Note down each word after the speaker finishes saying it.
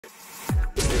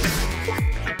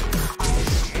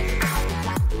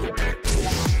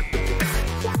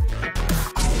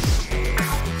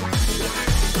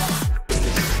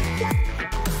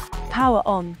Power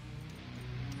on.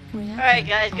 Alright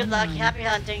guys, good luck, happy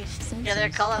hunting, together,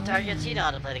 call out targets, you know how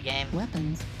to play the game.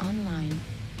 Weapons online.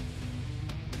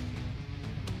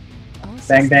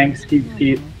 Bang bang, skeet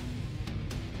skeet.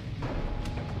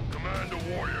 Command to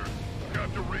warriors.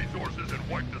 Capture resources and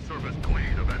wipe the surface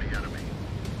clean of any enemy.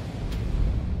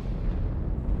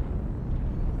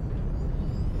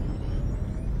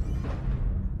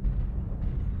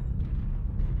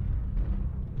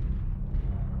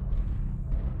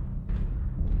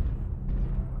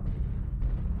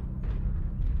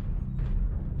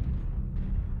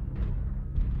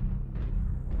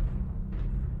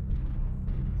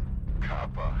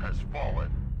 Kappa has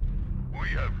fallen. We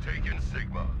have taken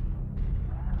Sigma.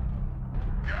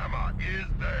 Gamma is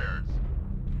theirs.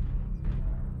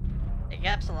 Take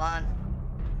Epsilon.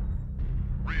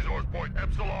 Resource point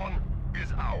Epsilon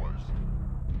is ours.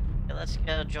 Okay, let's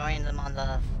go join them on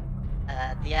the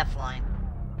F line.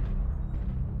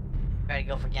 Try to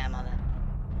go for Gamma then.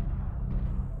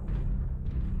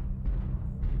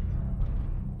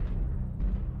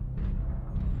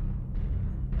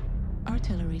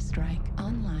 Artillery strike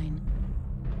online.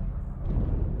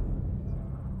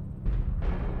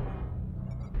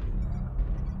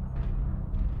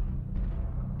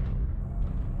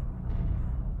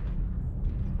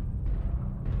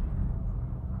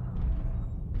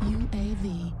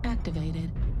 UAV activated.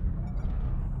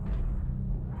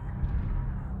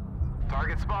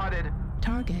 Target spotted.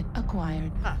 Target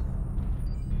acquired. Huh.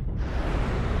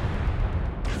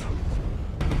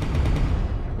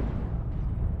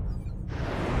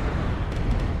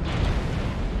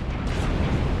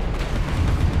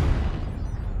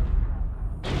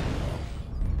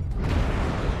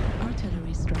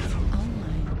 Artillery strike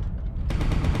online.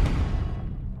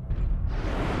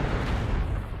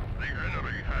 The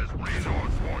enemy has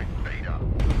resource point Beta.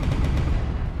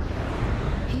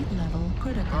 Heat level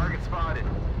critical. Target spotted.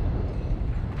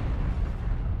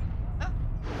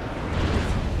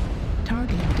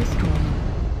 Target destroyed.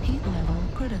 Heat level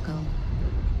critical.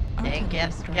 Take Artillery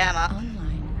it, strike Gamma.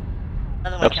 online.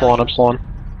 Another one Epsilon, coming. Epsilon.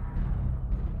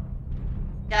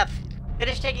 Yeah,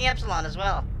 finish taking Epsilon as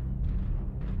well.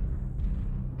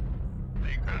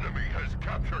 The enemy has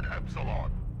captured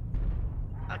Epsilon.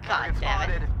 Oh god damn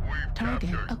it. We've Target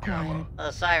captured acquired. Gamma.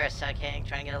 Oh, Cyrus, okay,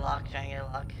 trying to get a lock, trying to get a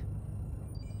lock.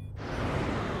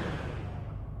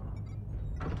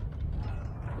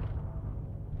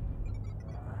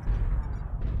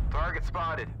 Target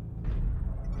spotted.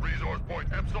 Resource point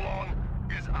Epsilon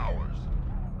is ours.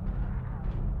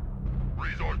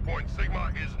 Resource point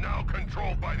Sigma is now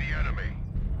controlled by the enemy.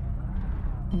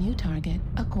 New target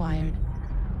acquired.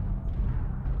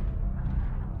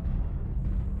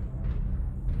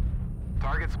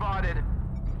 Target spotted. They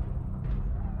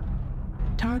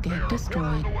Target are a quarter of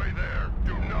destroyed. the way there.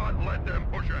 Do not let them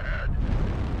push ahead.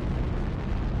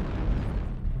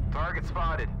 Target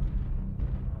spotted.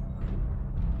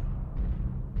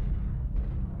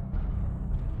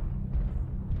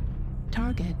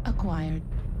 Target acquired.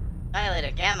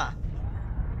 Annihilator, Gamma.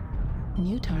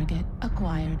 New target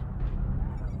acquired.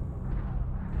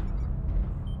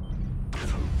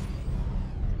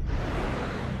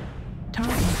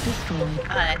 Target destroyed.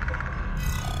 Got it.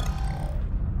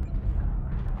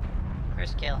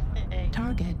 First kill. Hey.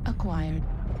 Target acquired.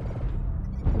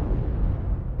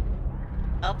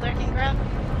 Help lurking ground?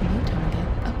 New target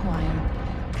acquired.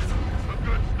 A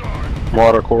good start.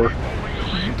 Water core.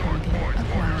 New target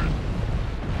acquired.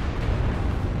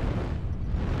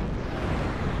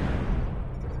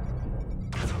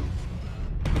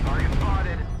 Target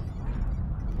spotted.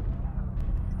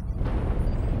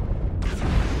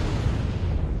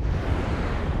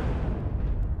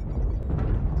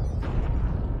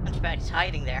 Hunchback's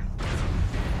hiding there.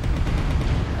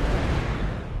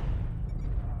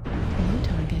 New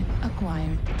target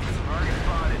acquired. Target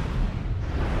spotted.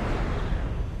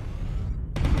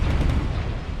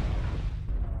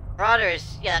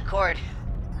 Marauders, yeah, cord.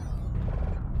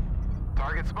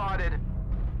 Target spotted.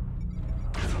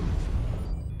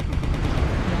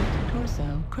 Right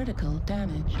torso critical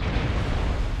damage.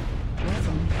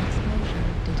 Resin explosion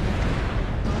detected.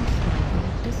 Pulse rifle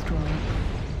destroyed.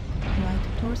 Right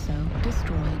torso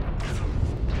destroyed.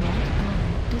 Right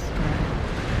arm destroyed.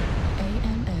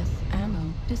 AMS ammo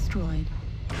destroyed.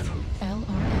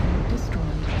 LRM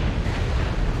destroyed.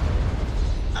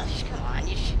 Oh, come on,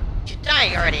 you should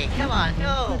die already. Come on,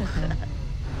 go. Critical.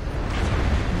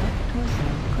 Left torso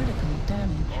critical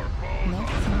damage. Our foes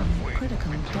Left are arm halfway.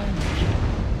 critical damage.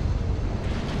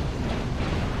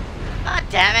 God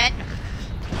damn it.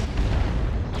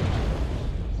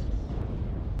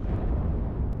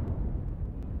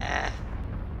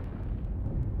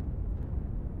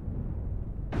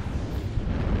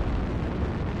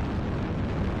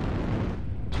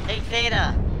 Take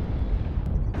Theta.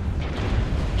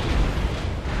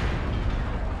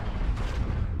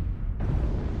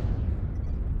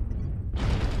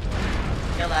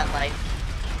 Kill that light.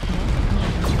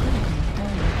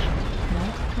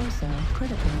 Left torso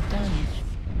critical damage.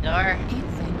 Door Heat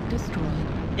sink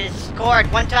destroyed. is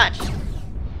scored. One touch.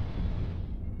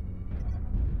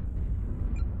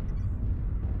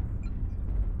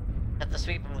 Got the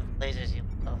sweep with lasers. You.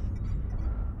 Oh.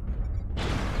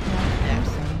 Left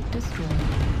torso destroyed.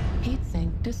 Heat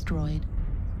sink destroyed.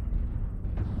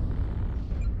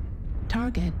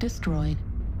 Target destroyed.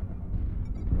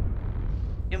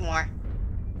 Two more.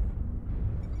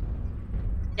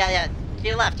 Yeah. To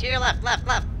your left.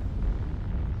 Left.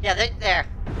 Yeah, they're there.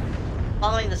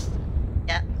 Following this.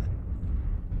 Yeah.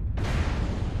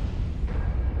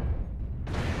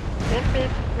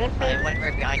 I went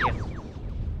right behind you.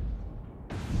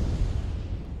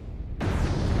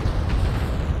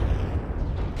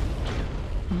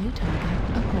 New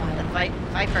target acquired. Fight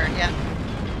for it, yeah.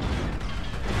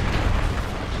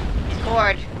 He's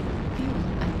scored. Fuel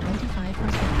at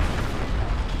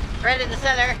 25%. Right in the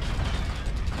center.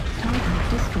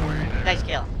 Target destroyed. Nice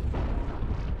kill.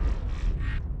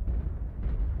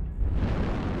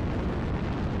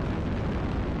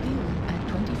 Fuel at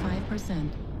 25%.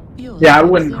 Fuel Yeah, I at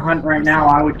wouldn't hunt right now.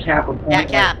 I would cap a point Yeah, like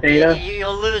Cap. Theta.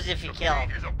 You'll lose if you kill.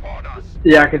 Is upon us.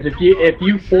 Yeah, because if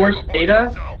you force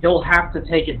Theta, he'll have to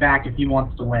take it back if he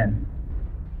wants to win.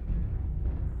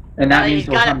 And that means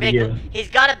he'll come to you. He's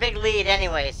got a big lead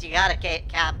anyway, so you gotta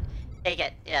Cap take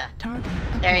it. Yeah. Target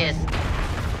There he is. acquired.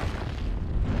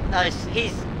 Oh,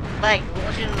 he's leg. Look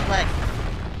at his leg.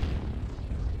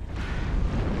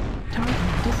 Target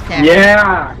destroyed. There.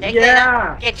 Yeah, Take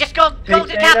yeah. Theta. Okay, just go Take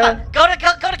to Kappa. Theta. Go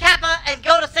to Kappa and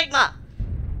go to Sigma.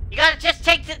 You gotta just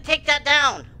take that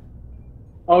down.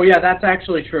 Oh yeah, that's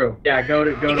actually true. Yeah, go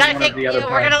to You one gotta of the other we're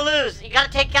planets. gonna lose. You gotta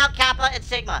take out Kappa and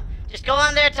Sigma. Just go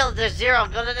on there till there's zero.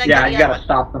 Go to the Yeah, go to you the other gotta one.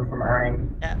 stop them from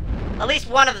earning. Yeah. At least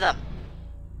one of them.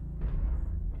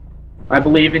 I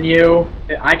believe in you.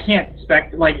 I can't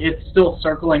it's still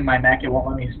circling my mech. It won't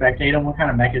let me spectate him. What kind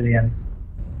of mech is he in?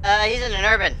 He's in an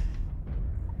urban.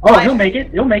 Oh, Five- he'll make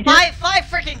it. He'll make it. Five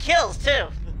freaking kills too.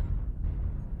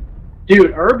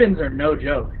 Dude, urbans are no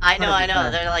joke. I know.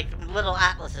 100%. They're like little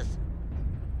atlases.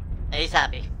 And he's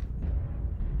happy.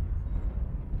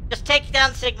 Just take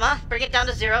down Sigma, bring it down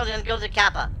to zero, then go to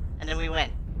Kappa, and then we win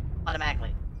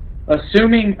automatically.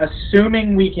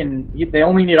 Assuming we can. They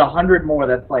only need 100 more.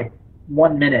 That's like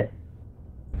 1 minute.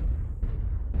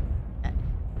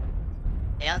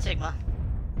 Stay on Sigma.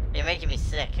 You're making me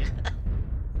sick.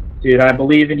 Dude, I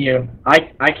believe in you. I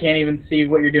can't even see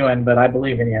what you're doing, but I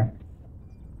believe in you.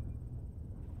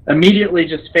 Immediately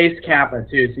just face Kappa,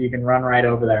 too, so you can run right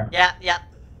over there. Yeah.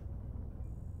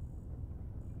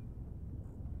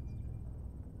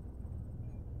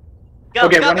 Go,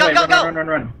 Okay, go, run go, away, go, run, go! run, run,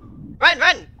 run.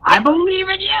 Run! I believe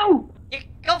in you! You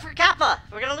go for Kappa!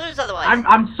 We're gonna lose otherwise.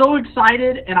 I'm so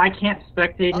excited, and I can't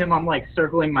spectate him. I'm like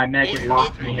circling my mech. It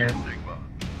lost me here. Sigma.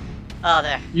 Oh,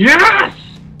 there. Yes!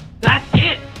 That's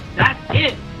it! That's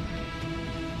it!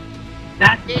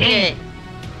 That's GG.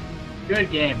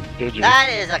 game. Good game. That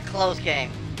is a close game.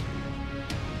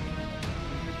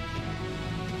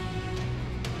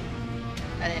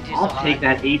 I didn't do so I'll hard. take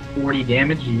that 840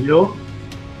 damage, you.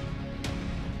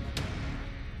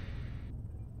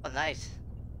 Oh, nice.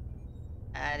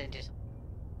 I didn't do so.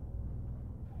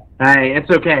 Hey, it's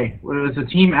okay. It was a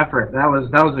team effort. That was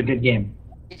a good game.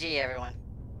 GG, everyone.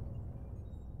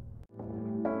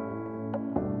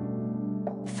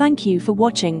 Thank you for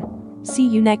watching. See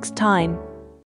you next time.